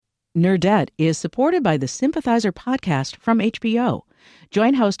Nerdette is supported by the Sympathizer podcast from HBO.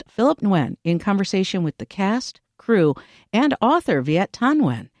 Join host Philip Nguyen in conversation with the cast, crew, and author Viet Thanh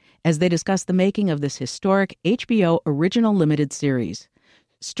Nguyen as they discuss the making of this historic HBO original limited series.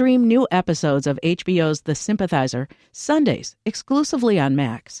 Stream new episodes of HBO's The Sympathizer Sundays exclusively on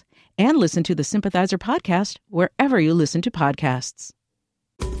Max, and listen to the Sympathizer podcast wherever you listen to podcasts.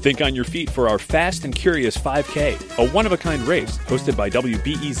 Think on your feet for our Fast and Curious 5K, a one-of-a-kind race hosted by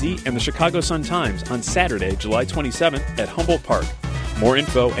WBEZ and the Chicago Sun-Times on Saturday, July 27th at Humboldt Park. More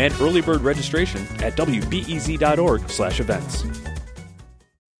info and early bird registration at wbez.org/events.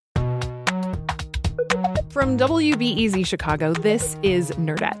 From WBEZ Chicago, this is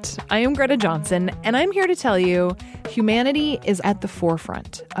Nerdette. I am Greta Johnson, and I'm here to tell you humanity is at the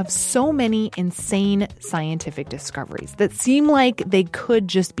forefront of so many insane scientific discoveries that seem like they could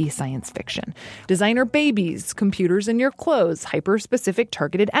just be science fiction. Designer babies, computers in your clothes, hyper-specific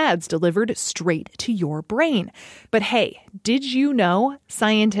targeted ads delivered straight to your brain. But hey, did you know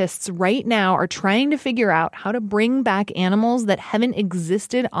scientists right now are trying to figure out how to bring back animals that haven't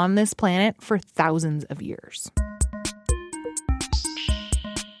existed on this planet for thousands of years?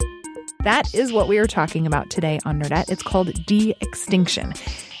 That is what we are talking about today on Nerdette. It's called de-extinction.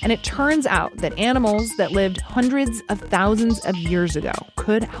 And it turns out that animals that lived hundreds of thousands of years ago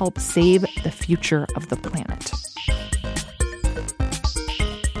could help save the future of the planet.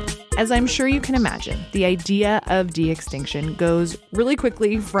 As I'm sure you can imagine, the idea of de-extinction goes really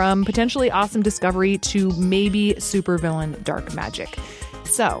quickly from potentially awesome discovery to maybe supervillain dark magic.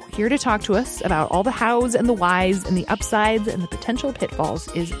 So, here to talk to us about all the hows and the whys and the upsides and the potential pitfalls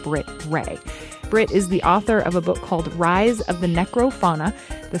is Britt Wray. Britt is the author of a book called Rise of the Necrofauna: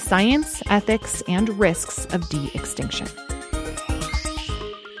 The Science, Ethics, and Risks of De-Extinction.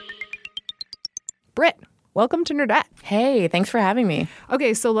 Britt, welcome to Nerdette. Hey, thanks for having me.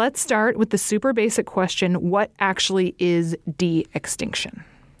 Okay, so let's start with the super basic question. What actually is de-extinction?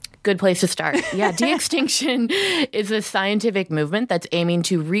 Good place to start. Yeah, de-extinction is a scientific movement that's aiming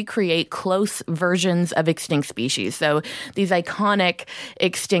to recreate close versions of extinct species. So these iconic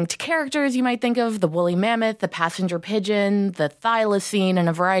extinct characters you might think of, the woolly mammoth, the passenger pigeon, the thylacine, and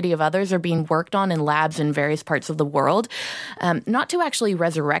a variety of others are being worked on in labs in various parts of the world. Not to actually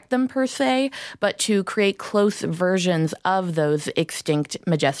resurrect them per se, but to create close versions of those extinct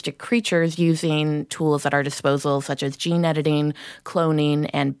majestic creatures using tools at our disposal, such as gene editing, cloning,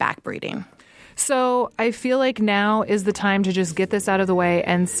 and backbreeding. So I feel like now is the time to just get this out of the way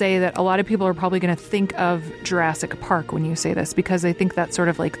and say that a lot of people are probably going to think of Jurassic Park when you say this, because I think that's sort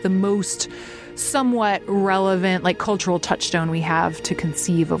of like the most somewhat relevant, like cultural touchstone we have to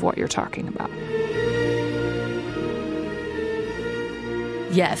conceive of what you're talking about.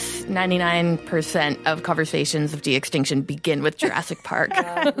 Yes, 99% of conversations of de-extinction begin with Jurassic Park.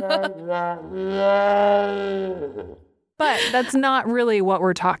 But that's not really what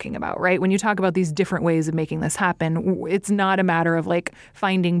we're talking about, right? When you talk about these different ways of making this happen, it's not a matter of like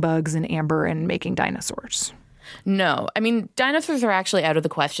finding bugs in amber and making dinosaurs. No. I mean, dinosaurs are actually out of the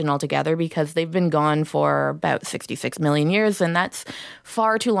question altogether because they've been gone for about 66 million years, and that's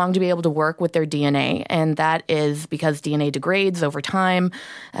far too long to be able to work with their DNA. And that is because DNA degrades over time,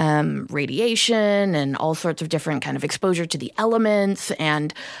 radiation and all sorts of different kind of exposure to the elements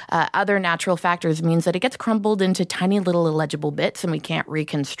and other natural factors means that it gets crumbled into tiny little illegible bits, and we can't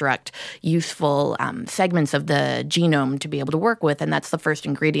reconstruct useful segments of the genome to be able to work with. And that's the first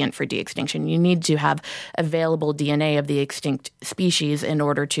ingredient for de-extinction. You need to have available DNA of the extinct species in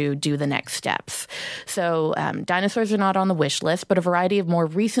order to do the next steps. So dinosaurs are not on the wish list, but a variety of more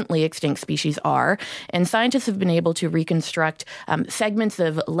recently extinct species are. And scientists have been able to reconstruct segments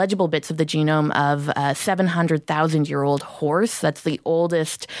of legible bits of the genome of a 700,000-year-old horse. That's the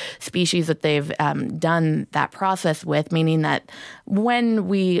oldest species that they've done that process with, meaning that when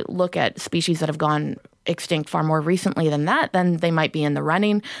we look at species that have gone extinct far more recently than that, then they might be in the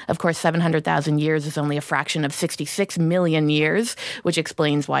running. Of course, 700,000 years is only a fraction of 66 million years, which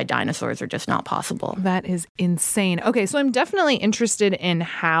explains why dinosaurs are just not possible. That is insane. Okay, so I'm definitely interested in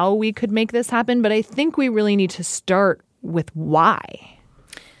how we could make this happen, but I think we really need to start with why.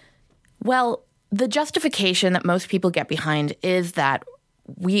 Well, the justification that most people get behind is that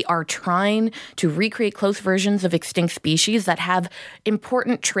we are trying to recreate close versions of extinct species that have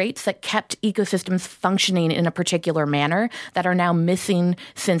important traits that kept ecosystems functioning in a particular manner that are now missing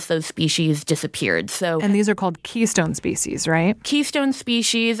since those species disappeared. And these are called keystone species, right? Keystone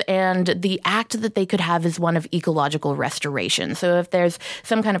species, and the act that they could have is one of ecological restoration. So if there's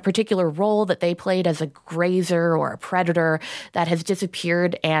some kind of particular role that they played as a grazer or a predator that has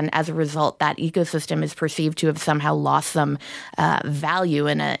disappeared, and as a result, that ecosystem is perceived to have somehow lost some value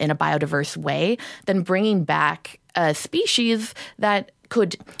value in a biodiverse way, then bringing back a species that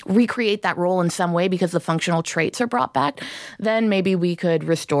could recreate that role in some way because the functional traits are brought back, then maybe we could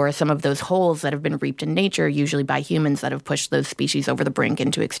restore some of those holes that have been reaped in nature, usually by humans that have pushed those species over the brink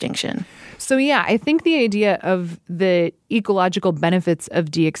into extinction. So yeah, I think the idea of the ecological benefits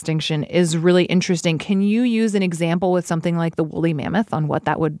of de-extinction is really interesting. Can you use an example with something like the woolly mammoth on what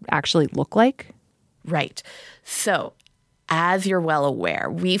that would actually look like? Right. So, as you're well aware,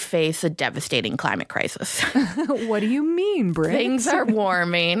 we face a devastating climate crisis. What do you mean, Britt? Things are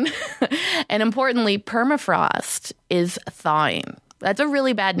warming. And importantly, permafrost is thawing. That's a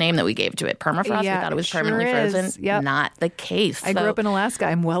really bad name that we gave to it. Permafrost, Yeah, we thought it was sure permanently frozen. is. Yep. Not the case. I grew up in Alaska.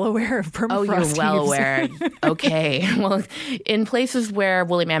 I'm well aware of permafrost. Oh, you're well caves. aware. Okay. Well, in places where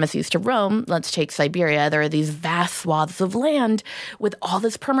woolly mammoths used to roam, let's take Siberia, there are these vast swaths of land with all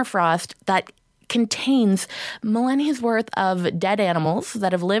this permafrost that contains millennia's worth of dead animals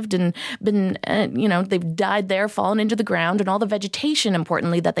that have lived and been, they've died there, fallen into the ground, and all the vegetation,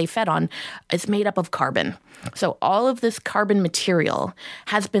 importantly, that they fed on is made up of carbon. So all of this carbon material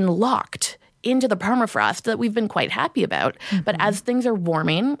has been locked into the permafrost that we've been quite happy about. Mm-hmm. But as things are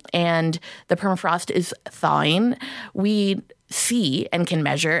warming and the permafrost is thawing, we see and can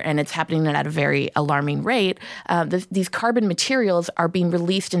measure, and it's happening at a very alarming rate, these carbon materials are being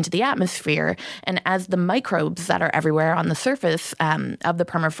released into the atmosphere. And as the microbes that are everywhere on the surface of the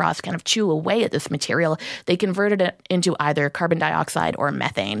permafrost kind of chew away at this material, they converted it into either carbon dioxide or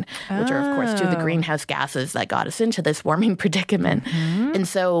methane, which are, of course, two of the greenhouse gases that got us into this warming predicament. Mm-hmm. And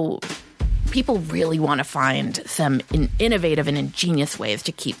so people really want to find some innovative and ingenious ways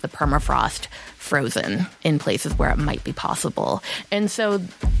to keep the permafrost frozen in places where it might be possible. And so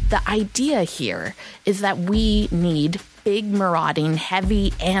the idea here is that we need big, marauding,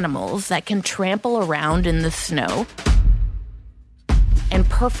 heavy animals that can trample around in the snow and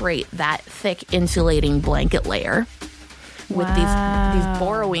perforate that thick insulating blanket layer with these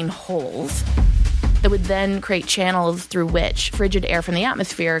burrowing holes that would then create channels through which frigid air from the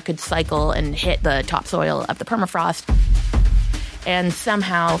atmosphere could cycle and hit the topsoil of the permafrost and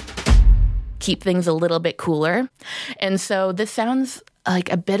somehow keep things a little bit cooler. And so this sounds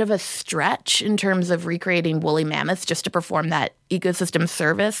like a bit of a stretch in terms of recreating woolly mammoths just to perform that ecosystem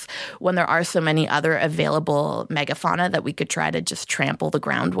service when there are so many other available megafauna that we could try to just trample the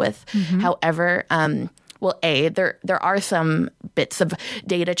ground with. Mm-hmm. However, there are some bits of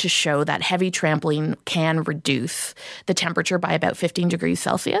data to show that heavy trampling can reduce the temperature by about 15 degrees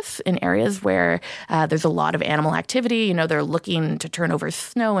Celsius in areas where there's a lot of animal activity. You know, they're looking to turn over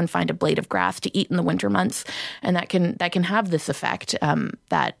snow and find a blade of grass to eat in the winter months, and that can have this effect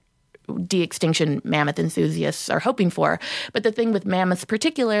that de-extinction mammoth enthusiasts are hoping for. But the thing with mammoths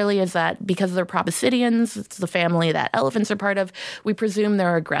particularly is that because they're proboscideans, it's the family that elephants are part of, we presume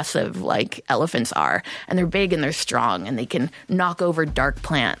they're aggressive like elephants are. And they're big and they're strong and they can knock over dark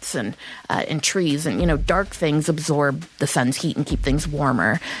plants and trees. And, dark things absorb the sun's heat and keep things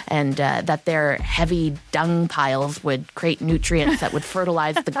warmer. And that their heavy dung piles would create nutrients that would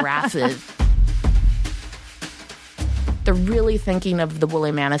fertilize the grasses. They're really thinking of the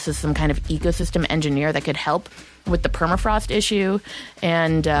woolly mammoth as some kind of ecosystem engineer that could help with the permafrost issue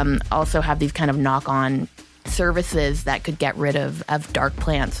and also have these kind of knock-on services that could get rid of dark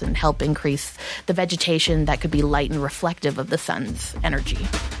plants and help increase the vegetation that could be light and reflective of the sun's energy.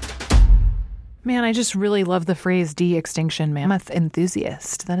 Man, I just really love the phrase de-extinction mammoth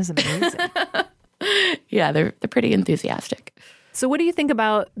enthusiast. That is amazing. Yeah, they're pretty enthusiastic. So what do you think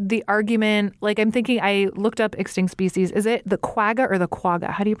about the argument? Like, I'm thinking, I looked up extinct species. Is it the quagga or the quagga?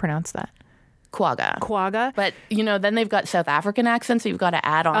 How do you pronounce that? Quagga. Quagga? But, then they've got South African accents, so you've got to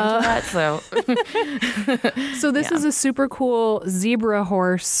add on to that. So this is a super cool zebra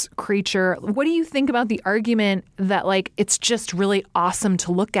horse creature. What do you think about the argument that, it's just really awesome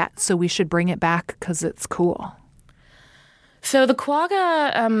to look at, so we should bring it back because it's cool? So the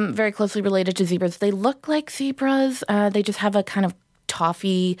quagga, very closely related to zebras, they look like zebras. They just have a kind of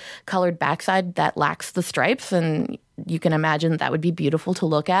toffee-colored backside that lacks the stripes, and you can imagine that would be beautiful to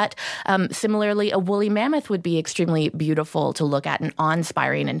look at. Similarly, a woolly mammoth would be extremely beautiful to look at and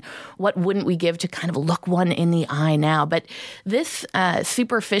awe-inspiring, and what wouldn't we give to kind of look one in the eye now? But this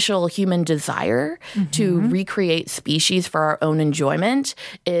superficial human desire to recreate species for our own enjoyment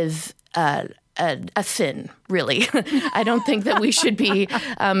is a sin, really. I don't think that we should be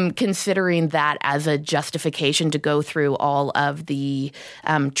considering that as a justification to go through all of the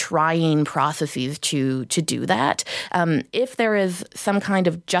trying processes to do that. If there is some kind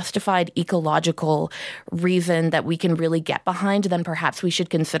of justified ecological reason that we can really get behind, then perhaps we should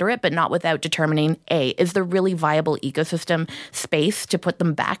consider it, but not without determining, A, is there really viable ecosystem space to put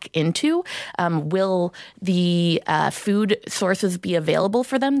them back into? Will the food sources be available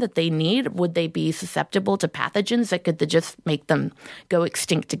for them that they need? Would they be susceptible to pathogens that could just make them go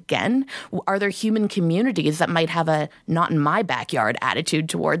extinct again? Are there human communities that might have a not in my backyard attitude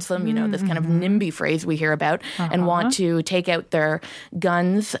towards them, you know, this kind of NIMBY phrase we hear about, and want to take out their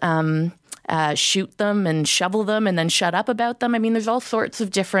guns, shoot them and shovel them and then shut up about them? I mean, there's all sorts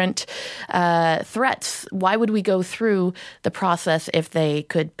of different threats. Why would we go through the process if they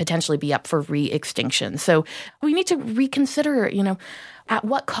could potentially be up for re-extinction? So we need to reconsider, you know, at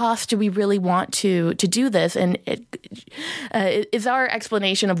what cost do we really want to do this? And is our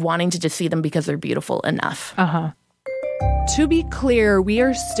explanation of wanting to just see them because they're beautiful enough? To be clear, we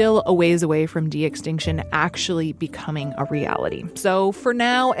are still a ways away from de-extinction actually becoming a reality. So for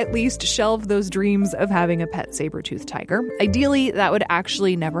now, at least shelve those dreams of having a pet saber-toothed tiger. Ideally, that would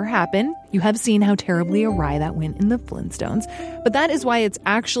actually never happen. You have seen how terribly awry that went in the Flintstones. But that is why it's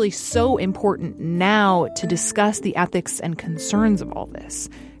actually so important now to discuss the ethics and concerns of all this.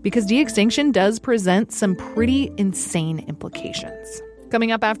 Because de-extinction does present some pretty insane implications.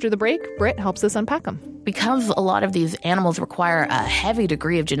 Coming up after the break, Britt helps us unpack them. Because a lot of these animals require a heavy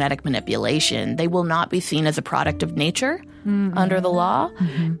degree of genetic manipulation, they will not be seen as a product of nature under the law.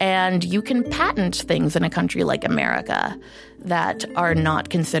 And you can patent things in a country like America that are not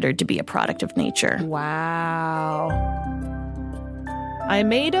considered to be a product of nature. Wow. I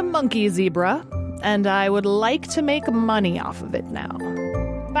made a monkey zebra, and I would like to make money off of it now.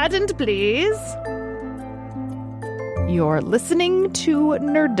 Patent, please. You're listening to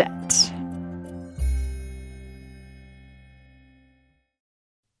Nerdette.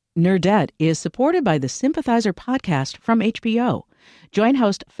 Nerdette is supported by the Sympathizer podcast from HBO. Join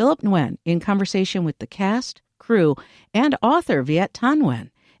host Philip Nguyen in conversation with the cast, crew, and author Viet Thanh Nguyen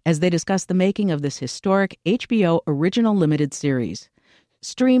as they discuss the making of this historic HBO original limited series.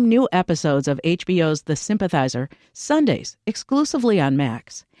 Stream new episodes of HBO's The Sympathizer Sundays exclusively on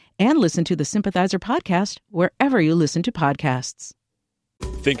Max. And listen to the Sympathizer podcast wherever you listen to podcasts.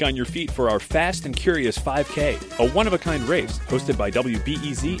 Think on your feet for our Fast and Curious 5K, a one-of-a-kind race hosted by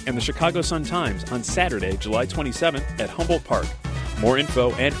WBEZ and the Chicago Sun-Times on Saturday, July 27th at Humboldt Park. More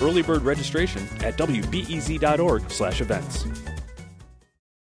info and early bird registration at wbez.org/events.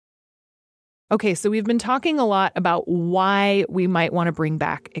 Okay, so we've been talking a lot about why we might want to bring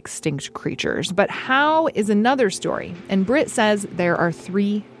back extinct creatures, but how is another story. And Britt says there are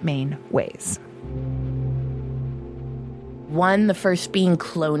three main ways. One, the first being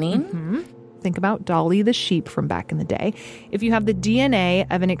cloning. Think about Dolly the sheep from back in the day. If you have the DNA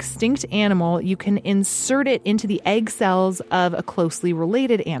of an extinct animal, you can insert it into the egg cells of a closely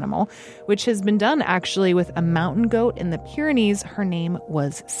related animal, which has been done actually with a mountain goat in the Pyrenees. Her name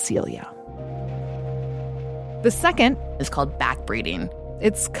was Celia. The second is called backbreeding.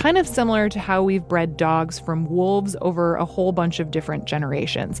 It's kind of similar to how we've bred dogs from wolves over a whole bunch of different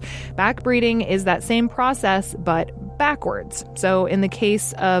generations. Backbreeding is that same process, but backwards. So in the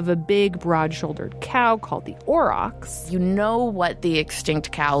case of a big, broad-shouldered cow called the aurochs, you know what the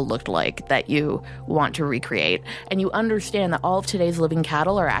extinct cow looked like that you want to recreate, and you understand that all of today's living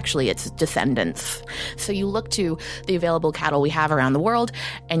cattle are actually its descendants. So you look to the available cattle we have around the world,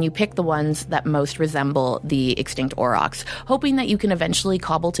 and you pick the ones that most resemble the extinct aurochs, hoping that you can eventually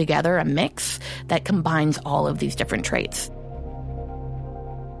cobble together a mix that combines all of these different traits.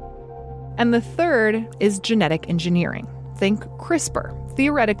 And the third is genetic engineering. Think CRISPR.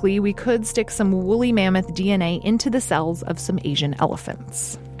 Theoretically, we could stick some woolly mammoth DNA into the cells of some Asian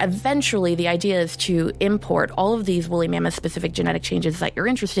elephants. Eventually, the idea is to import all of these woolly mammoth-specific genetic changes that you're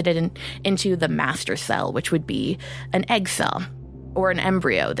interested in into the master cell, which would be an egg cell or an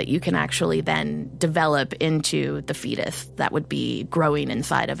embryo that you can actually then develop into the fetus that would be growing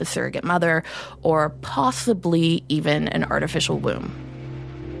inside of a surrogate mother or possibly even an artificial womb.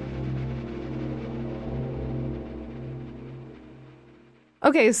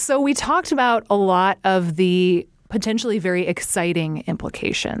 Okay, so we talked about a lot of the potentially very exciting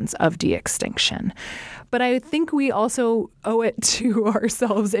implications of de-extinction. But I think we also owe it to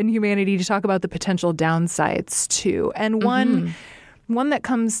ourselves and humanity to talk about the potential downsides too. And one that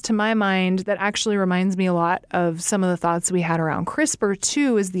comes to my mind that actually reminds me a lot of some of the thoughts we had around CRISPR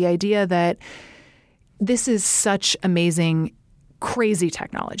too is the idea that this is such amazing, crazy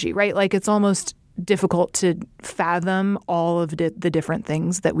technology, right? Like it's almost difficult to fathom all of the different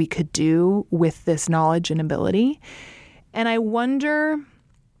things that we could do with this knowledge and ability. And I wonder,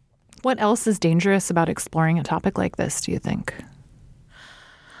 what else is dangerous about exploring a topic like this, do you think?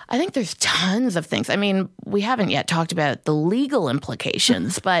 I think there's tons of things. I mean, we haven't yet talked about the legal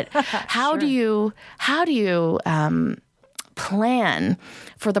implications, but how do you plan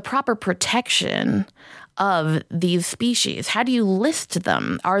for the proper protection of these species? How do you list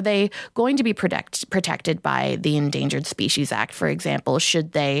them? Are they going to be protected by the Endangered Species Act, for example?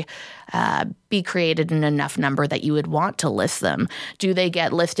 Should they be created in enough number that you would want to list them? Do they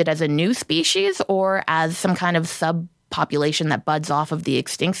get listed as a new species or as some kind of subpopulation that buds off of the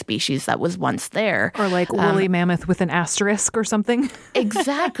extinct species that was once there? Or like woolly mammoth with an asterisk or something?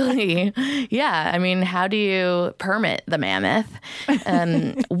 Exactly. Yeah. I mean, how do you permit the mammoth?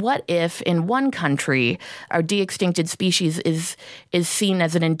 What if in one country our de-extincted species is seen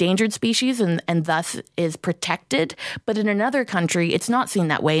as an endangered species and thus is protected, but in another country it's not seen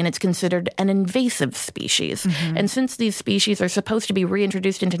that way and it's considered an invasive species? Mm-hmm. And since these species are supposed to be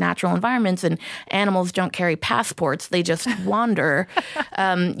reintroduced into natural environments and animals don't carry passports, they just wander.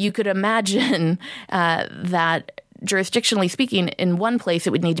 You could imagine that jurisdictionally speaking, in one place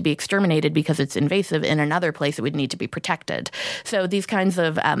it would need to be exterminated because it's invasive. In another place it would need to be protected. So these kinds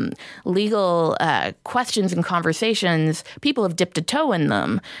of legal questions and conversations, people have dipped a toe in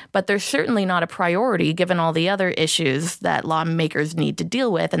them, but they're certainly not a priority given all the other issues that lawmakers need to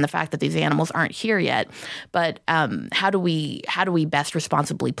deal with and the fact that these animals aren't here yet. But how do we best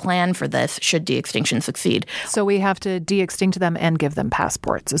responsibly plan for this should de-extinction succeed? So we have to de-extinct them and give them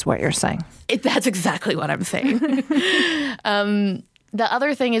passports, is what you're saying. That's exactly what I'm saying. The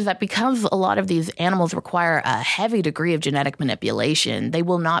other thing is that because a lot of these animals require a heavy degree of genetic manipulation, they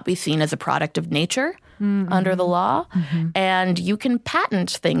will not be seen as a product of nature under the law. Mm-hmm. And you can patent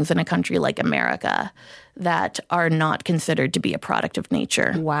things in a country like America that are not considered to be a product of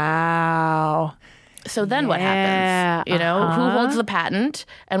nature. Wow. So then what happens? Who holds the patent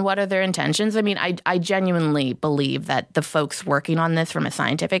and what are their intentions? I mean, I genuinely believe that the folks working on this from a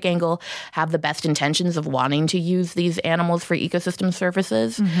scientific angle have the best intentions of wanting to use these animals for ecosystem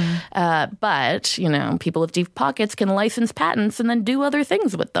services. Mm-hmm. But, people with deep pockets can license patents and then do other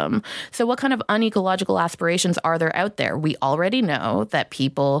things with them. So what kind of unecological aspirations are there out there? We already know that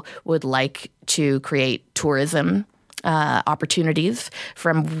people would like to create tourism opportunities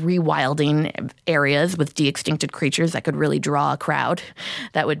from rewilding areas with de-extincted creatures that could really draw a crowd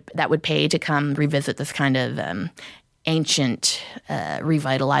that would pay to come revisit this kind of ancient,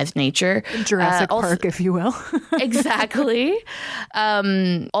 revitalized nature. Jurassic Park, if you will. Exactly.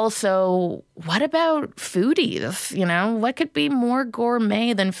 Also, what about foodies? What could be more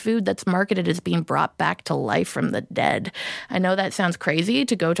gourmet than food that's marketed as being brought back to life from the dead? I know that sounds crazy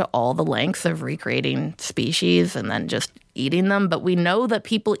to go to all the lengths of recreating species and then just eating them, but we know that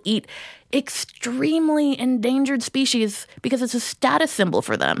people eat extremely endangered species because it's a status symbol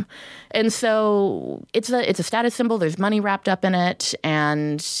for them. And so it's a status symbol. There's money wrapped up in it.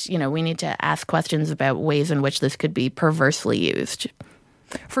 And, we need to ask questions about ways in which this could be perversely used.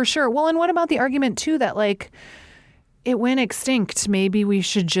 For sure. Well, and what about the argument, too, that, it went extinct. Maybe we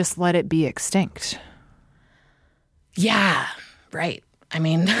should just let it be extinct. Yeah, right. I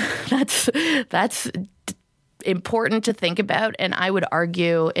mean, that's important to think about, and I would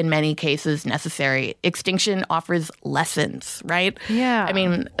argue in many cases necessary. Extinction offers lessons, right? Yeah. I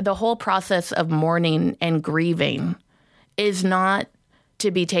mean, the whole process of mourning and grieving is not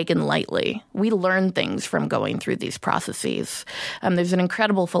to be taken lightly. We learn things from going through these processes. There's an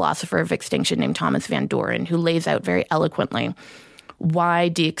incredible philosopher of extinction named Thomas Van Doren who lays out very eloquently why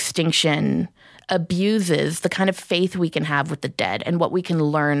de-extinction abuses the kind of faith we can have with the dead and what we can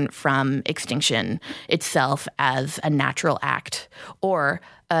learn from extinction itself as a natural act or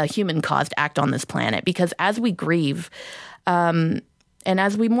a human-caused act on this planet. Because as we grieve and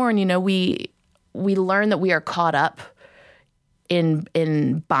as we mourn, we learn that we are caught up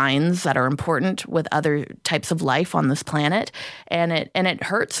in binds that are important with other types of life on this planet. And it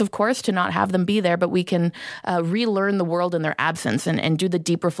hurts, of course, to not have them be there, but we can relearn the world in their absence and do the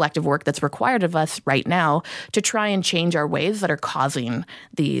deep reflective work that's required of us right now to try and change our ways that are causing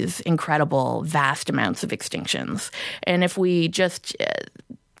these incredible, vast amounts of extinctions. And if we just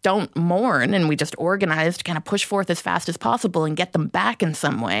don't mourn and we just organize to kind of push forth as fast as possible and get them back in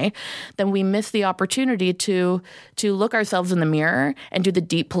some way, then we miss the opportunity to look ourselves in the mirror and do the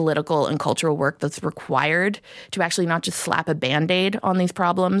deep political and cultural work that's required to actually not just slap a Band-Aid on these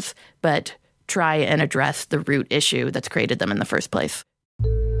problems, but try and address the root issue that's created them in the first place.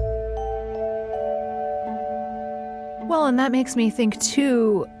 Well, and that makes me think,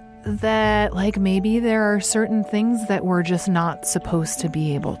 too, that, like, maybe there are certain things that we're just not supposed to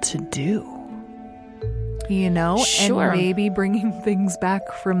be able to do. You know? Sure. And maybe bringing things back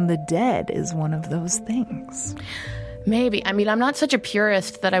from the dead is one of those things. Maybe. I mean, I'm not such a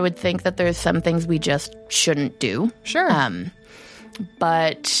purist that I would think that there's some things we just shouldn't do. Sure.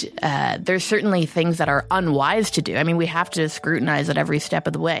 But there's certainly things that are unwise to do. I mean, we have to scrutinize at every step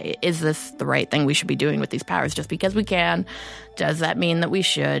of the way. Is this the right thing we should be doing with these powers? Just because we can, does that mean that we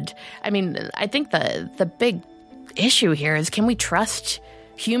should? I mean, I think the big issue here is, can we trust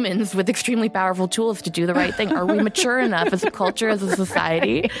humans with extremely powerful tools to do the right thing? Are we mature enough as a culture, as a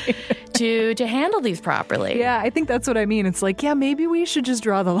society, to handle these properly? Yeah, I think that's what I mean. It's like, yeah, maybe we should just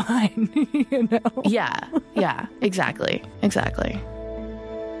draw the line, you know? Yeah, exactly.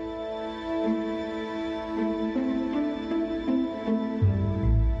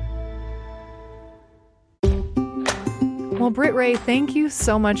 Well, Britt Ray, thank you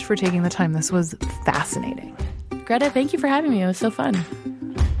so much for taking the time. This was fascinating. Greta, thank you for having me. It was so fun.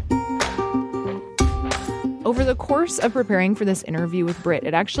 Over the course of preparing for this interview with Britt,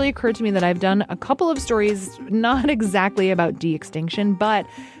 it actually occurred to me that I've done a couple of stories, not exactly about de-extinction, but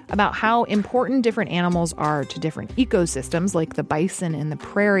about how important different animals are to different ecosystems, like the bison in the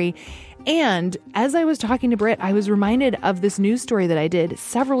prairie. And as I was talking to Britt, I was reminded of this news story that I did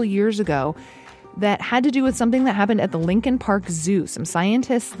several years ago that had to do with something that happened at the Lincoln Park Zoo. Some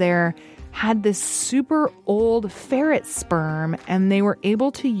scientists there had this super old ferret sperm, and they were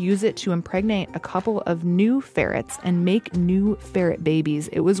able to use it to impregnate a couple of new ferrets and make new ferret babies.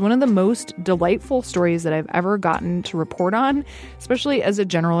 It was one of the most delightful stories that I've ever gotten to report on, especially as a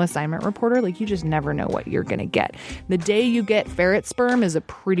general assignment reporter. Like, you just never know what you're going to get. The day you get ferret sperm is a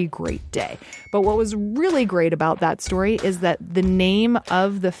pretty great day. But what was really great about that story is that the name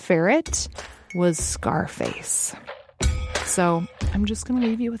of the ferret was Scarface. So I'm just going to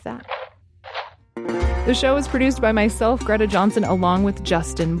leave you with that. The show is produced by myself, Greta Johnson, along with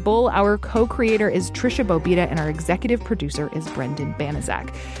Justin Bull. Our co-creator is Trisha Bobita, and our executive producer is Brendan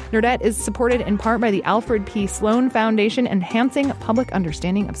Banaszak. Nerdette is supported in part by the Alfred P. Sloan Foundation, enhancing public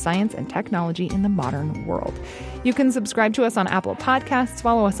understanding of science and technology in the modern world. You can subscribe to us on Apple Podcasts,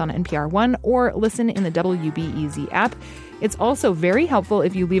 follow us on NPR One, or listen in the WBEZ app. It's also very helpful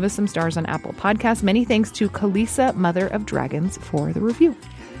if you leave us some stars on Apple Podcasts. Many thanks to Kalisa, Mother of Dragons, for the review.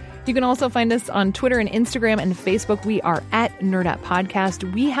 You can also find us on Twitter and Instagram and Facebook. We are at Nerdette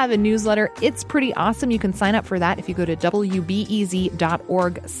Podcast. We have a newsletter. It's pretty awesome. You can sign up for that if you go to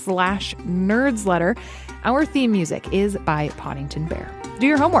wbez.org/nerdsletter. Our theme music is by Poddington Bear. Do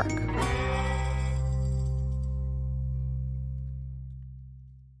your homework.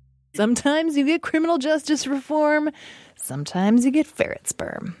 Sometimes you get criminal justice reform. Sometimes you get ferret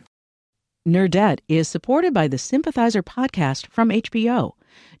sperm. Nerdette is supported by the Sympathizer podcast from HBO.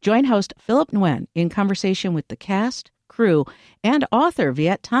 Join host Philip Nguyen in conversation with the cast, crew, and author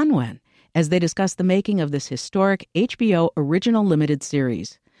Viet Thanh Nguyen as they discuss the making of this historic HBO original limited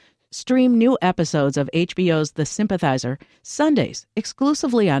series. Stream new episodes of HBO's The Sympathizer Sundays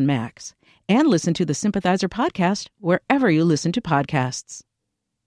exclusively on Max, and listen to the Sympathizer podcast wherever you listen to podcasts.